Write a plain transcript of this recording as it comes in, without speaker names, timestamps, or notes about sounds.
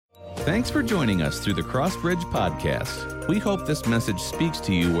Thanks for joining us through the Crossbridge Podcast. We hope this message speaks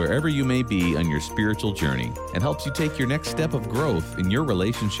to you wherever you may be on your spiritual journey and helps you take your next step of growth in your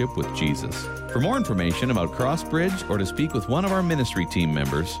relationship with Jesus. For more information about Crossbridge or to speak with one of our ministry team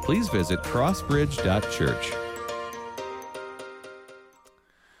members, please visit crossbridge.church.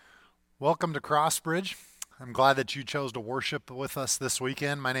 Welcome to Crossbridge. I'm glad that you chose to worship with us this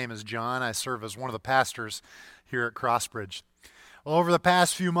weekend. My name is John. I serve as one of the pastors here at Crossbridge. Well, over the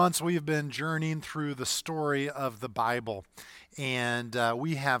past few months, we've been journeying through the story of the Bible, and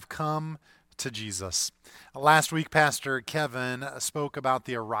we have come to Jesus. Last week, Pastor Kevin spoke about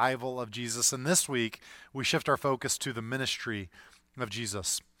the arrival of Jesus, and this week, we shift our focus to the ministry of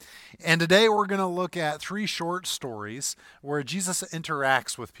Jesus. And today, we're going to look at three short stories where Jesus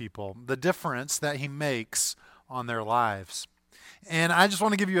interacts with people, the difference that he makes on their lives. And I just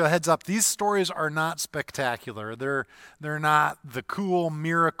want to give you a heads up. These stories are not spectacular. They're not the cool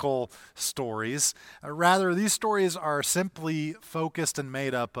miracle stories. Rather, these stories are simply focused and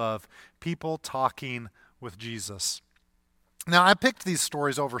made up of people talking with Jesus. Now, I picked these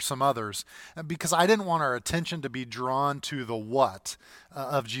stories over some others because I didn't want our attention to be drawn to the what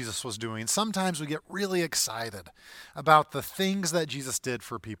of Jesus was doing. Sometimes we get really excited about the things that Jesus did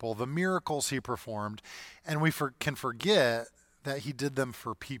for people, the miracles he performed, and we can forget that he did them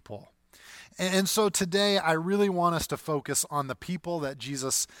for people. And so today, I really want us to focus on the people that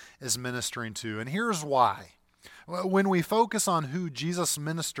Jesus is ministering to. And here's why. When we focus on who Jesus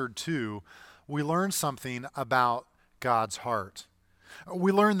ministered to, we learn something about God's heart.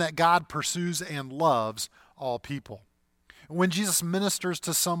 We learn that God pursues and loves all people. When Jesus ministers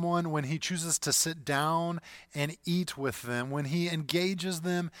to someone, when he chooses to sit down and eat with them, when he engages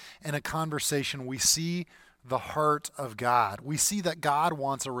them in a conversation, we see the heart of God. We see that God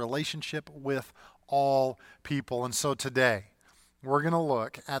wants a relationship with all people. And so today, we're going to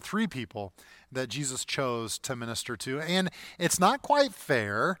look at three people that Jesus chose to minister to. And it's not quite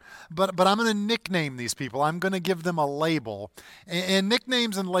fair, but I'm going to nickname these people. I'm going to give them a label. And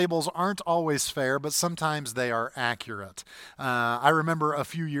nicknames and labels aren't always fair, but sometimes they are accurate. I remember a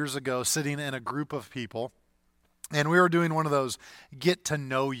few years ago sitting in a group of people, and we were doing one of those get to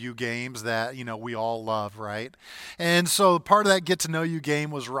know you games that, we all love, right? And so part of that get to know you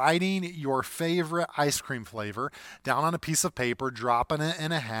game was writing your favorite ice cream flavor down on a piece of paper, dropping it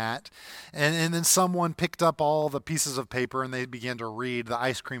in a hat. And then someone picked up all the pieces of paper and they began to read the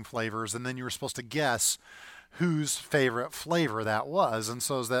ice cream flavors. And then you were supposed to guess whose favorite flavor that was. And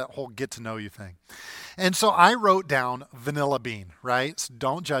so it was that whole get to know you thing. And so I wrote down vanilla bean, right? So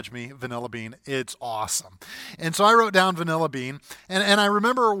don't judge me, vanilla bean. It's awesome. And so I wrote down vanilla bean. And I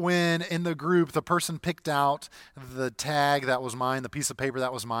remember when in the group, the person picked out the tag that was mine, the piece of paper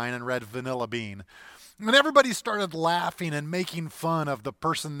that was mine, and read vanilla bean. And everybody started laughing and making fun of the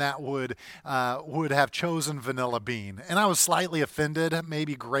person that would have chosen vanilla bean. And I was slightly offended,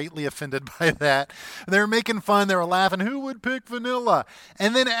 maybe greatly offended by that. They were making fun. They were laughing. Who would pick vanilla?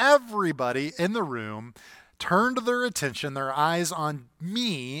 And then everybody in the room turned their attention, their eyes on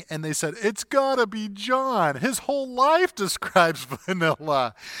me, and they said, it's got to be John. His whole life describes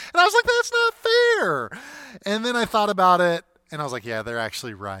vanilla. And I was like, that's not fair. And then I thought about it. And I was like, yeah, they're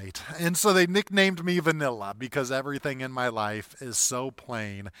actually right. And so they nicknamed me Vanilla because everything in my life is so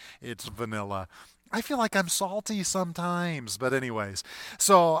plain. It's vanilla. I feel like I'm salty sometimes. But anyways,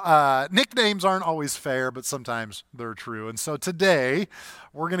 so nicknames aren't always fair, but sometimes they're true. And so today,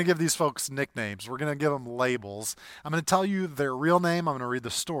 we're going to give these folks nicknames. We're going to give them labels. I'm going to tell you their real name. I'm going to read the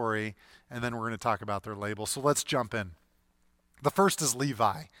story, and then we're going to talk about their labels. So let's jump in. The first is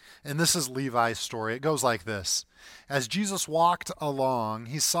Levi, and this is Levi's story. It goes like this. As Jesus walked along,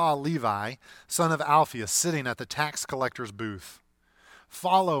 he saw Levi, son of Alphaeus, sitting at the tax collector's booth.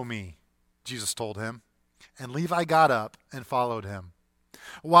 Follow me, Jesus told him, and Levi got up and followed him.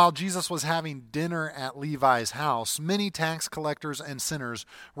 While Jesus was having dinner at Levi's house, many tax collectors and sinners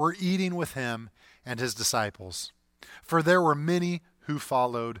were eating with him and his disciples, for there were many who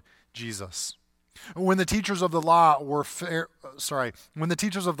followed Jesus. When the teachers of the law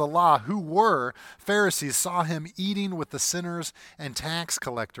who were Pharisees saw him eating with the sinners and tax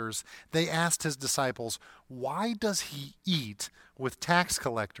collectors, they asked his disciples, "Why does he eat with tax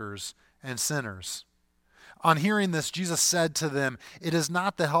collectors and sinners?" On hearing this, Jesus said to them, "It is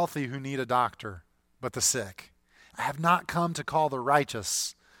not the healthy who need a doctor, but the sick. I have not come to call the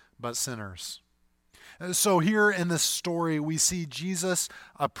righteous, but sinners." So here in this story, we see Jesus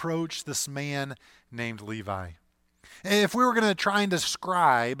approach this man named Levi. If we were going to try and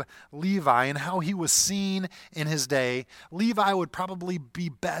describe Levi and how he was seen in his day, Levi would probably be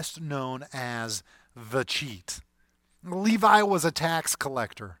best known as the cheat. Levi was a tax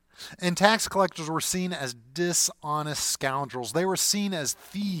collector. And tax collectors were seen as dishonest scoundrels. They were seen as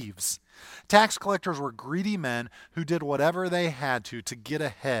thieves. Tax collectors were greedy men who did whatever they had to get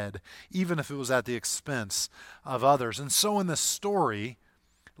ahead, even if it was at the expense of others. And so in this story,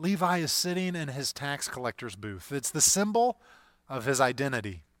 Levi is sitting in his tax collector's booth. It's the symbol of his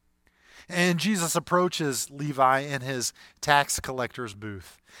identity. And Jesus approaches Levi in his tax collector's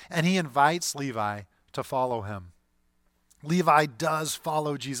booth, and he invites Levi to follow him. Levi does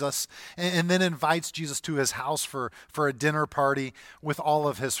follow Jesus and then invites Jesus to his house for a dinner party with all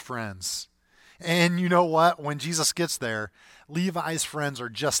of his friends. And you know what? When Jesus gets there, Levi's friends are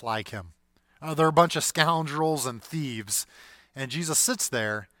just like him. They're a bunch of scoundrels and thieves. And Jesus sits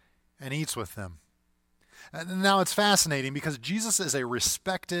there and eats with them. Now it's fascinating because Jesus is a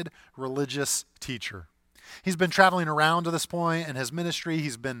respected religious teacher. He's been traveling around to this point in his ministry.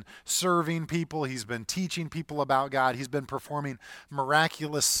 He's been serving people. He's been teaching people about God. He's been performing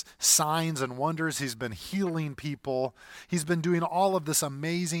miraculous signs and wonders. He's been healing people. He's been doing all of this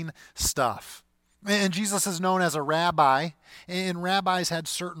amazing stuff. And Jesus is known as a rabbi, and rabbis had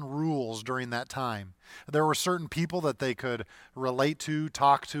certain rules during that time. There were certain people that they could relate to,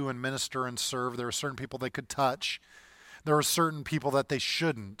 talk to, and minister and serve. There were certain people they could touch. There were certain people that they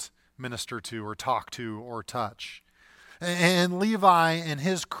shouldn't minister to or talk to or touch. And Levi and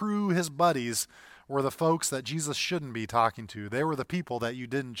his crew, his buddies, were the folks that Jesus shouldn't be talking to. They were the people that you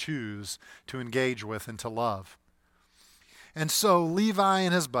didn't choose to engage with and to love. And so Levi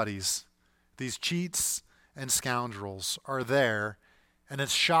and his buddies, these cheats and scoundrels, are there, and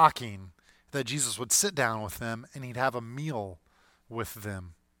it's shocking that Jesus would sit down with them and he'd have a meal with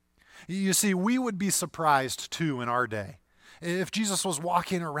them. You see, we would be surprised too in our day if Jesus was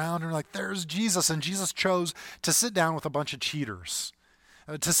walking around and like, there's Jesus, and Jesus chose to sit down with a bunch of cheaters,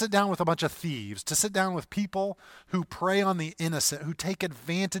 to sit down with a bunch of thieves, to sit down with people who prey on the innocent, who take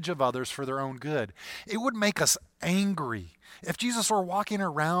advantage of others for their own good. It would make us angry if Jesus were walking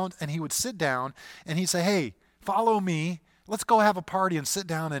around and he would sit down and he'd say, hey, follow me, let's go have a party and sit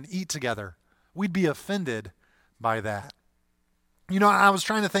down and eat together. We'd be offended by that. You know, I was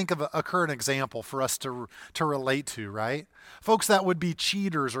trying to think of a current example for us to relate to, right? Folks that would be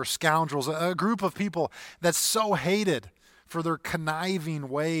cheaters or scoundrels, a group of people that's so hated for their conniving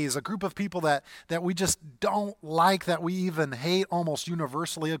ways, a group of people that we just don't like, that we even hate almost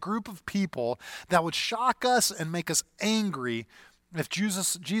universally, a group of people that would shock us and make us angry if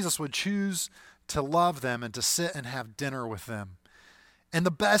Jesus would choose to love them and to sit and have dinner with them. And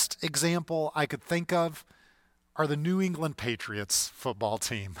the best example I could think of are the New England Patriots football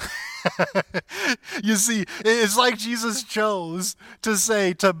team. You see, it's like Jesus chose to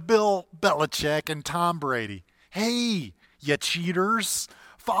say to Bill Belichick and Tom Brady, hey, you cheaters,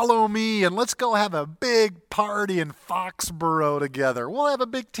 follow me and let's go have a big party in Foxborough together. We'll have a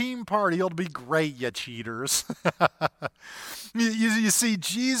big team party. It'll be great, you cheaters. You see,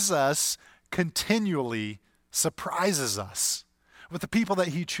 Jesus continually surprises us with the people that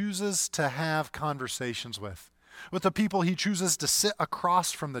he chooses to have conversations with the people he chooses to sit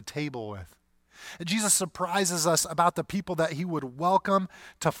across from the table with. Jesus surprises us about the people that he would welcome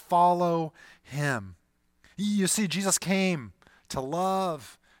to follow him. You see, Jesus came to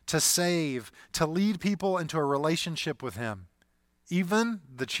love, to save, to lead people into a relationship with him. Even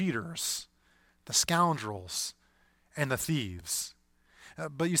the cheaters, the scoundrels, and the thieves.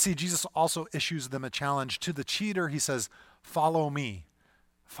 But you see, Jesus also issues them a challenge. To the cheater, he says, follow me.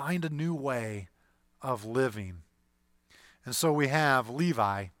 Find a new way of living. And so we have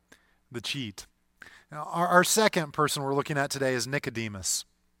Levi, the cheat. Now, our second person we're looking at today is Nicodemus.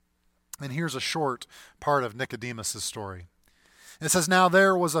 And here's a short part of Nicodemus' story. It says, now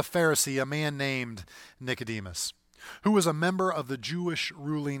there was a Pharisee, a man named Nicodemus, who was a member of the Jewish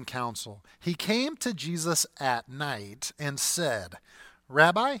ruling council. He came to Jesus at night and said,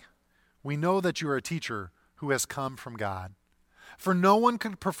 Rabbi, we know that you are a teacher who has come from God. For no one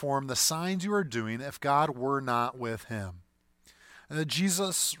could perform the signs you are doing if God were not with him.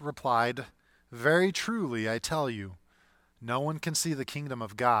 Jesus replied, very truly, I tell you, no one can see the kingdom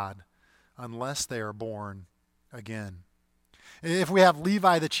of God unless they are born again. If we have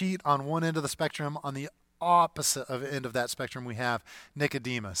Levi the cheat on one end of the spectrum, on the opposite end of that spectrum, we have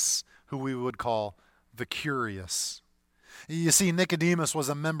Nicodemus, who we would call the curious. You see, Nicodemus was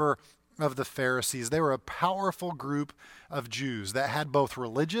a member of the Pharisees. They were a powerful group of Jews that had both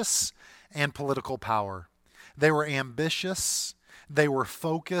religious and political power. They were ambitious, they were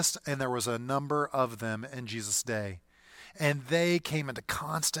focused, and there was a number of them in Jesus' day. And they came into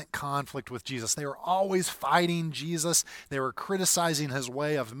constant conflict with Jesus. They were always fighting Jesus. They were criticizing his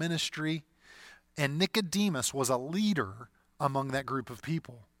way of ministry. And Nicodemus was a leader among that group of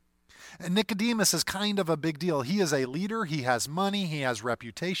people. And Nicodemus is kind of a big deal. He is a leader. He has money. He has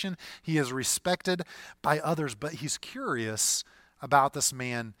reputation. He is respected by others, but he's curious about this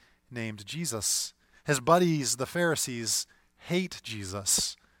man named Jesus. His buddies, the Pharisees, hate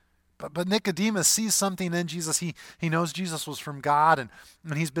Jesus. But Nicodemus sees something in Jesus. He knows Jesus was from God, and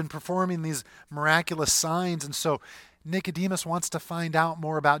he's been performing these miraculous signs. And so Nicodemus wants to find out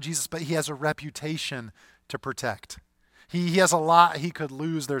more about Jesus, but he has a reputation to protect. He has a lot he could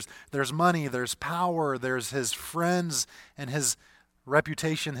lose. There's money, there's power, there's his friends and his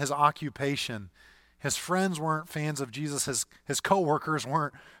reputation, his occupation. His friends weren't fans of Jesus. His co-workers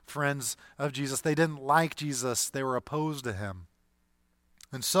weren't friends of Jesus. They didn't like Jesus. They were opposed to him.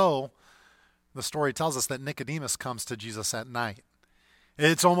 And so the story tells us that Nicodemus comes to Jesus at night.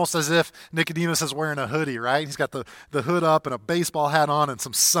 It's almost as if Nicodemus is wearing a hoodie, right? He's got the hood up and a baseball hat on and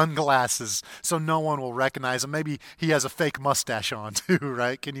some sunglasses so no one will recognize him. Maybe he has a fake mustache on too,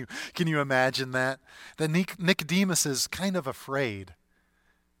 right? Can you imagine that? That Nicodemus is kind of afraid,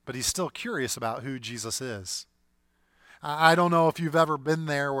 but he's still curious about who Jesus is. I don't know if you've ever been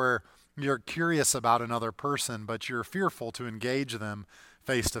there where you're curious about another person, but you're fearful to engage them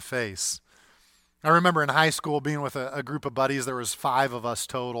face to face. I remember in high school being with a group of buddies. There was 5 of us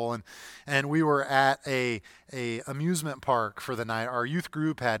total, and we were at a amusement park for the night. Our youth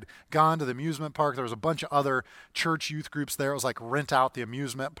group had gone to the amusement park. There was a bunch of other church youth groups there. It was like rent out the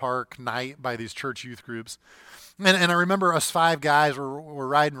amusement park night by these church youth groups. And I remember us 5 guys were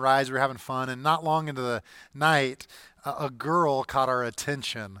riding rides. We were having fun, and not long into the night, a girl caught our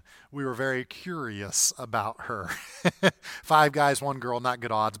attention. We were very curious about her. 5 guys, 1 girl, not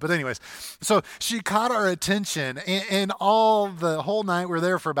good odds. But anyways, so she caught our attention, and all the whole night, we were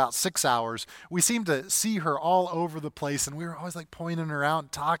there for about 6 hours. We seemed to see her all over the place, and we were always like pointing her out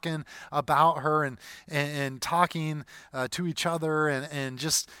and talking about her and talking to each other and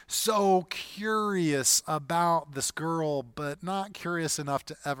just so curious about this girl, but not curious enough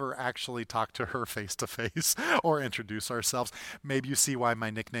to ever actually talk to her face to face or introduce ourselves. Maybe you see why my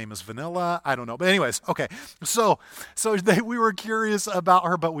nickname is Vanilla. I don't know. But anyways, okay. So we were curious about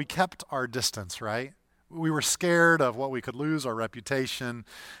her, but we kept our distance, right? We were scared of what we could lose, our reputation,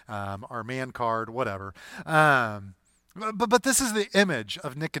 our man card, whatever. But this is the image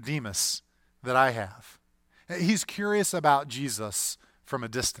of Nicodemus that I have. He's curious about Jesus from a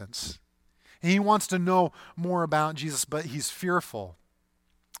distance. He wants to know more about Jesus, but he's fearful.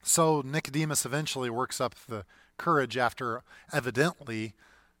 So Nicodemus eventually works up the courage after evidently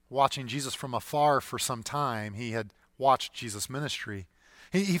watching Jesus from afar for some time. He had watched Jesus' ministry.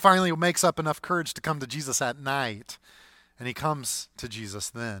 He finally makes up enough courage to come to Jesus at night, and he comes to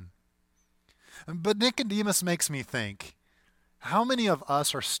Jesus then. But Nicodemus makes me think, how many of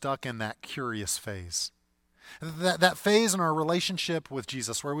us are stuck in that curious phase? That phase in our relationship with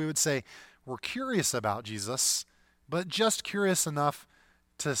Jesus where we would say, we're curious about Jesus, but just curious enough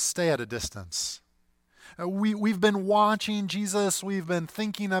to stay at a distance. We've been watching Jesus, we've been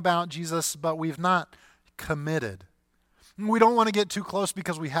thinking about Jesus, but we've not committed. We don't want to get too close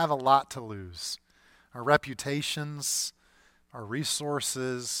because we have a lot to lose. Our reputations, our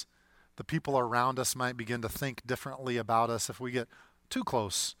resources, the people around us might begin to think differently about us if we get too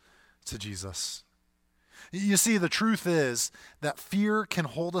close to Jesus. You see, the truth is that fear can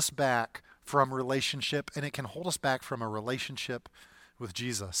hold us back from relationship, and it can hold us back from a relationship with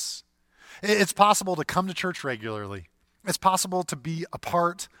Jesus. It's possible to come to church regularly. It's possible to be a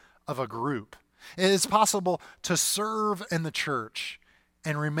part of a group. It's possible to serve in the church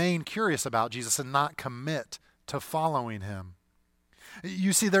and remain curious about Jesus and not commit to following him.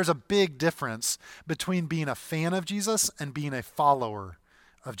 You see, there's a big difference between being a fan of Jesus and being a follower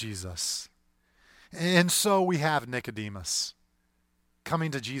of Jesus. And so we have Nicodemus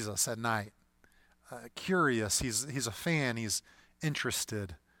coming to Jesus at night, curious. He's a fan. He's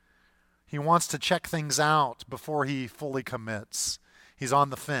interested. He wants to check things out before he fully commits. He's on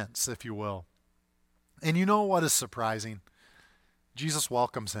the fence, if you will. And you know what is surprising? Jesus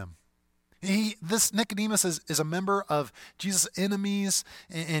welcomes him. This Nicodemus is a member of Jesus' enemies,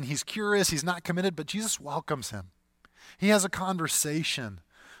 and he's curious. He's not committed, but Jesus welcomes him. He has a conversation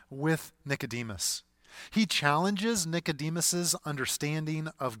with Nicodemus. He challenges Nicodemus's understanding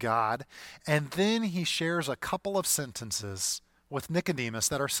of God, and then he shares a couple of sentences with Nicodemus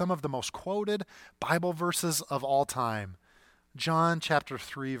that are some of the most quoted Bible verses of all time. John chapter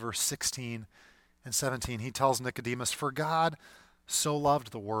 3, verse 16 and 17, he tells Nicodemus, "For God so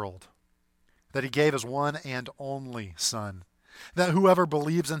loved the world that he gave his one and only Son, that whoever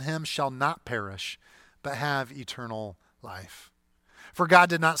believes in him shall not perish, but have eternal life. For God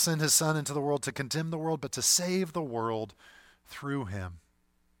did not send his Son into the world to condemn the world, but to save the world through him."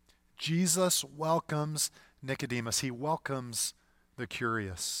 Jesus welcomes Nicodemus. He welcomes the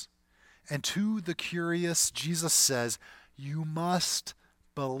curious. And to the curious, Jesus says, you must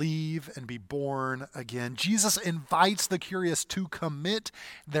believe and be born again. Jesus invites the curious to commit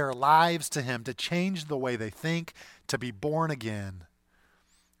their lives to him, to change the way they think, to be born again.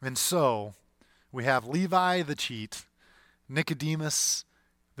 And so we have Levi the cheat, Nicodemus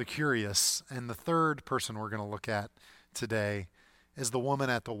the curious, and the third person we're going to look at today is the woman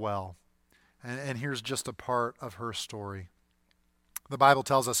at the well. And here's just a part of her story. The Bible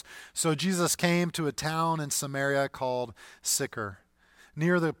tells us, so Jesus came to a town in Samaria called Sychar,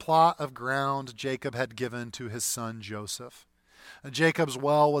 near the plot of ground Jacob had given to his son Joseph. Jacob's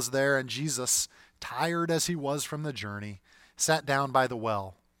well was there, and Jesus, tired as he was from the journey, sat down by the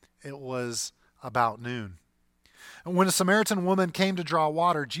well. It was about noon. And when a Samaritan woman came to draw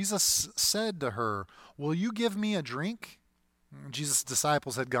water, Jesus said to her, will you give me a drink? Jesus'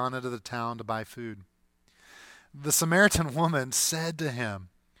 disciples had gone into the town to buy food. The Samaritan woman said to him,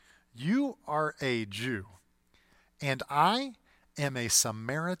 you are a Jew, and I am a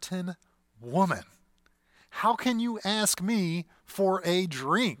Samaritan woman. How can you ask me for a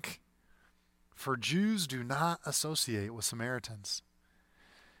drink? For Jews do not associate with Samaritans.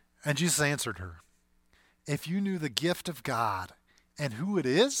 And Jesus answered her, if you knew the gift of God and who it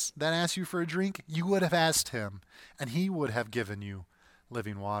is that asks you for a drink, you would have asked him, and he would have given you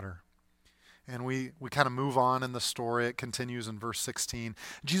living water. And we kind of move on in the story. It continues in verse 16.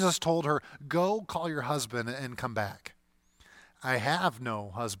 Jesus told her, go call your husband and come back. I have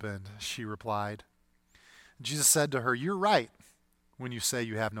no husband, she replied. Jesus said to her, you're right when you say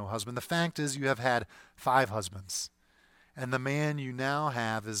you have no husband. The fact is you have had 5 husbands, and the man you now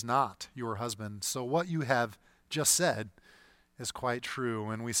have is not your husband. So what you have just said is quite true.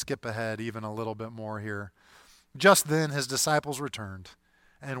 And we skip ahead even a little bit more here. Just then his disciples returned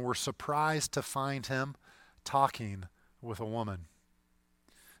and were surprised to find him talking with a woman.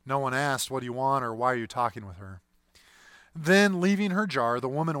 No one asked, what do you want, or why are you talking with her? Then, leaving her jar, the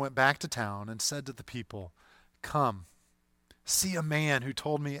woman went back to town and said to the people, come, see a man who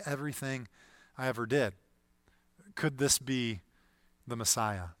told me everything I ever did. Could this be the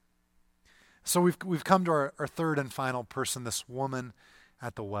Messiah? So we've come to our third and final person, this woman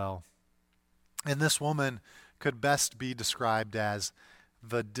at the well. And this woman could best be described as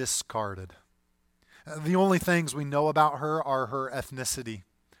the discarded. The only things we know about her are her ethnicity,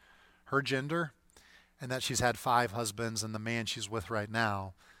 her gender, and that she's had 5 husbands, and the man she's with right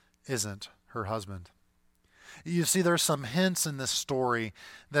now isn't her husband. You see, there's some hints in this story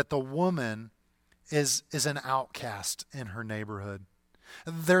that the woman is an outcast in her neighborhood.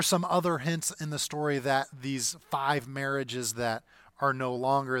 There's some other hints in the story that these 5 marriages that are no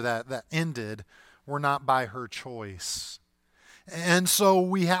longer, that ended, were not by her choice. And so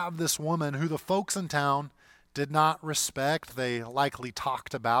we have this woman who the folks in town did not respect. They likely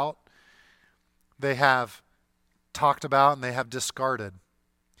talked about. They have talked about and they have discarded.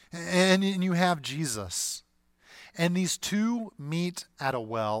 And you have Jesus. And these two meet at a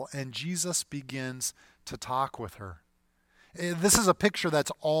well, and Jesus begins to talk with her. This is a picture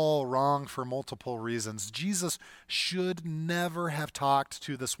that's all wrong for multiple reasons. Jesus should never have talked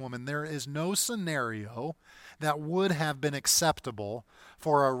to this woman. There is no scenario that would have been acceptable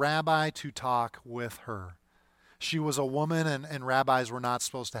for a rabbi to talk with her. She was a woman, and rabbis were not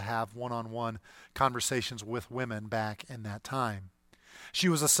supposed to have one-on-one conversations with women back in that time. She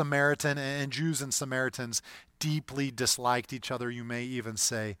was a Samaritan, and Jews and Samaritans deeply disliked each other. You may even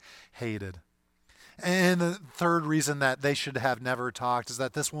say hated. And the third reason that they should have never talked is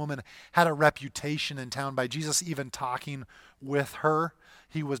that this woman had a reputation in town. By Jesus even talking with her,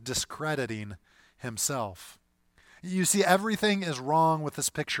 he was discrediting himself. You see, everything is wrong with this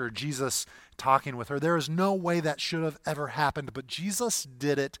picture of Jesus talking with her. There is no way that should have ever happened, but Jesus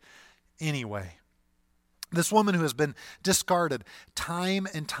did it anyway. This woman who has been discarded time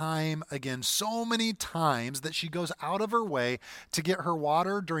and time again, so many times that she goes out of her way to get her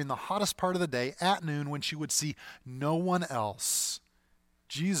water during the hottest part of the day at noon when she would see no one else.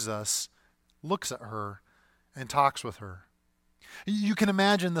 Jesus looks at her and talks with her. You can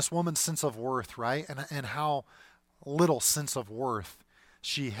imagine this woman's sense of worth, right? And how little sense of worth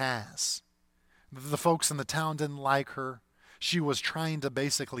she has. The folks in the town didn't like her. She was trying to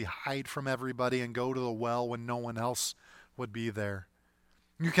basically hide from everybody and go to the well when no one else would be there.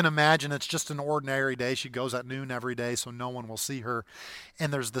 You can imagine it's just an ordinary day. She goes at noon every day so no one will see her.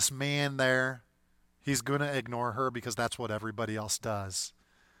 And there's this man there. He's going to ignore her because that's what everybody else does.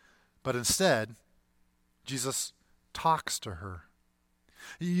 But instead, Jesus talks to her.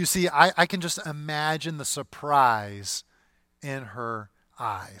 You see, I can just imagine the surprise in her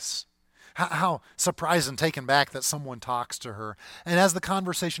eyes. How surprised and taken back that someone talks to her. And as the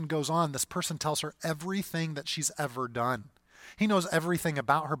conversation goes on, this person tells her everything that she's ever done. He knows everything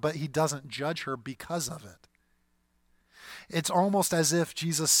about her, but he doesn't judge her because of it. It's almost as if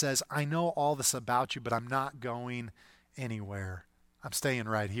Jesus says, I know all this about you, but I'm not going anywhere. I'm staying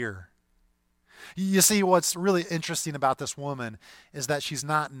right here. You see, what's really interesting about this woman is that she's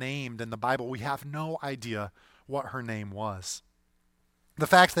not named in the Bible. We have no idea what her name was. The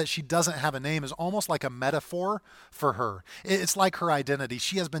fact that she doesn't have a name is almost like a metaphor for her. It's like her identity.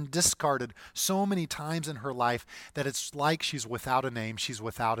 She has been discarded so many times in her life that it's like she's without a name. She's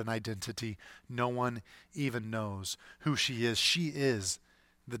without an identity. No one even knows who she is. She is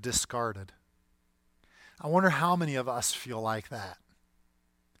the discarded. I wonder how many of us feel like that.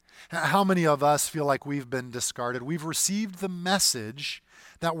 How many of us feel like we've been discarded? We've received the message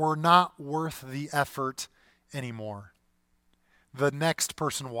that we're not worth the effort anymore. The next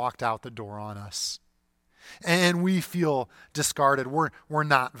person walked out the door on us. And we feel discarded. We're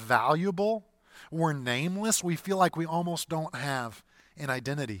not valuable. We're nameless. We feel like we almost don't have an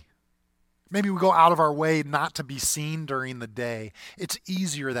identity. Maybe we go out of our way not to be seen during the day. It's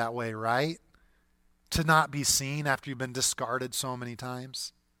easier that way, right? To not be seen after you've been discarded so many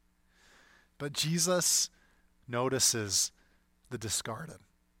times. But Jesus notices the discarded.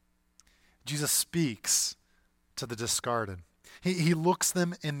 Jesus speaks to the discarded. He looks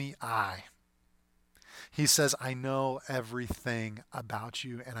them in the eye. He says, I know everything about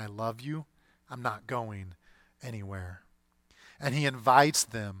you and I love you. I'm not going anywhere. And he invites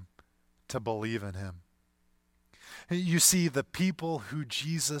them to believe in him. You see, the people who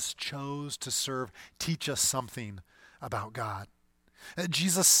Jesus chose to serve teach us something about God.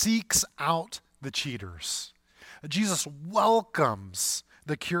 Jesus seeks out the cheaters. Jesus welcomes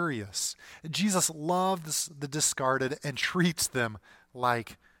the curious. Jesus loves the discarded and treats them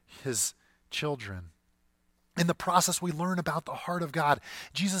like his children. In the process, we learn about the heart of God.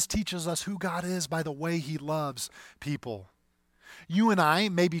 Jesus teaches us who God is by the way he loves people. You and I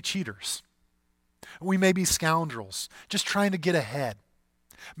may be cheaters. We may be scoundrels, just trying to get ahead.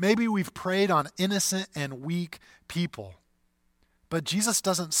 Maybe we've preyed on innocent and weak people. But Jesus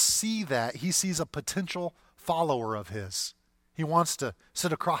doesn't see that. He sees a potential follower of his. He wants to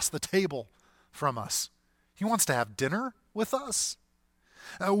sit across the table from us. He wants to have dinner with us.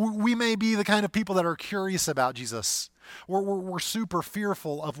 We may be the kind of people that are curious about Jesus. We're super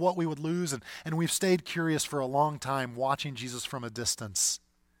fearful of what we would lose, and we've stayed curious for a long time watching Jesus from a distance.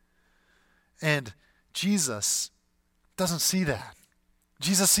 And Jesus doesn't see that.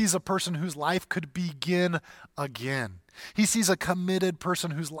 Jesus sees a person whose life could begin again. He sees a committed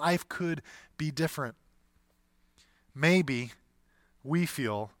person whose life could be different. Maybe we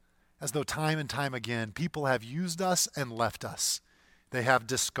feel as though time and time again people have used us and left us. They have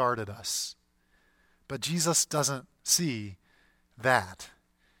discarded us. But Jesus doesn't see that.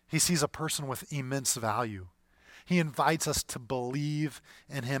 He sees a person with immense value. He invites us to believe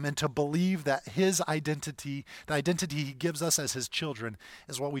in him and to believe that his identity, the identity he gives us as his children,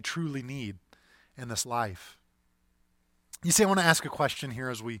 is what we truly need in this life. You see, I want to ask a question here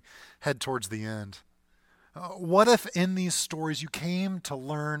as we head towards the end. What if in these stories you came to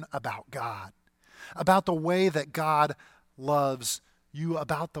learn about God, about the way that God loves you,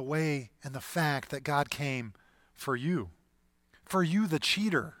 about the way and the fact that God came for you the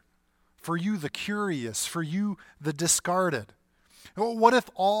cheater, for you the curious, for you the discarded? What if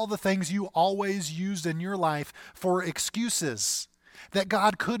all the things you always used in your life for excuses that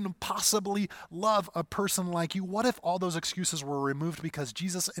God couldn't possibly love a person like you, what if all those excuses were removed because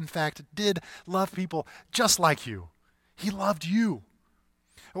Jesus, in fact, did love people just like you? He loved you.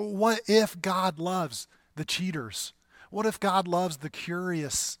 What if God loves the cheaters? What if God loves the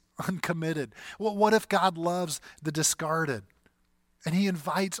curious, uncommitted? What if God loves the discarded? And he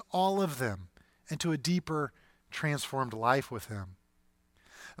invites all of them into a deeper, transformed life with him.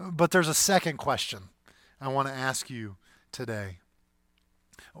 But there's a second question I want to ask you today.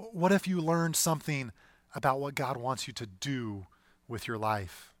 What if you learned something about what God wants you to do with your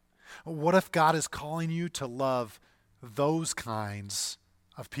life? What if God is calling you to love those kinds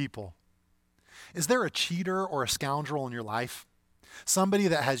of people? Is there a cheater or a scoundrel in your life? Somebody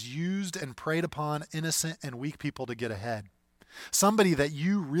that has used and preyed upon innocent and weak people to get ahead? Somebody that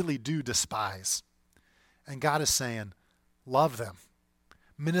you really do despise? And God is saying, love them.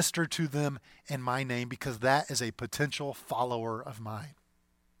 Minister to them in my name because that is a potential follower of mine.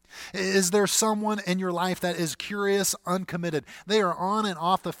 Is there someone in your life that is curious, uncommitted? They are on and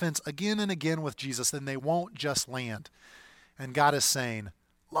off the fence again and again with Jesus, and they won't just land. And God is saying,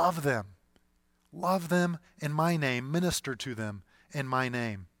 love them. Love them in my name. Minister to them in my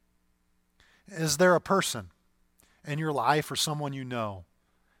name. Is there a person in your life or someone you know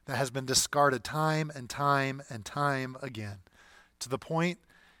that has been discarded time and time and time again to the point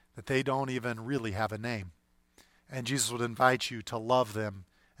that they don't even really have a name? And Jesus would invite you to love them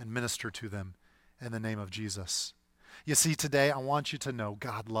and minister to them in the name of Jesus. You see, today I want you to know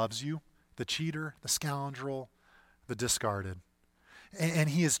God loves you, the cheater, the scoundrel, the discarded. And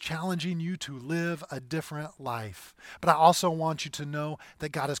he is challenging you to live a different life. But I also want you to know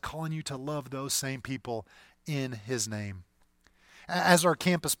that God is calling you to love those same people in his name. As our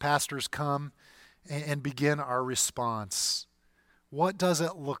campus pastors come and begin our response, what does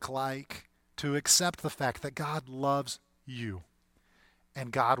it look like to accept the fact that God loves you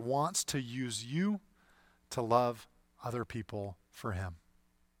and God wants to use you to love other people for him?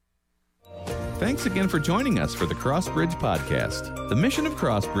 Thanks again for joining us for the Crossbridge Podcast. The mission of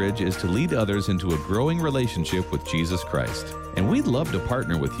Crossbridge is to lead others into a growing relationship with Jesus Christ, and we'd love to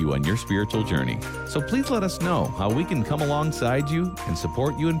partner with you on your spiritual journey. So please let us know how we can come alongside you and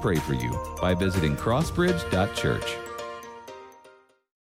support you and pray for you by visiting crossbridge.church.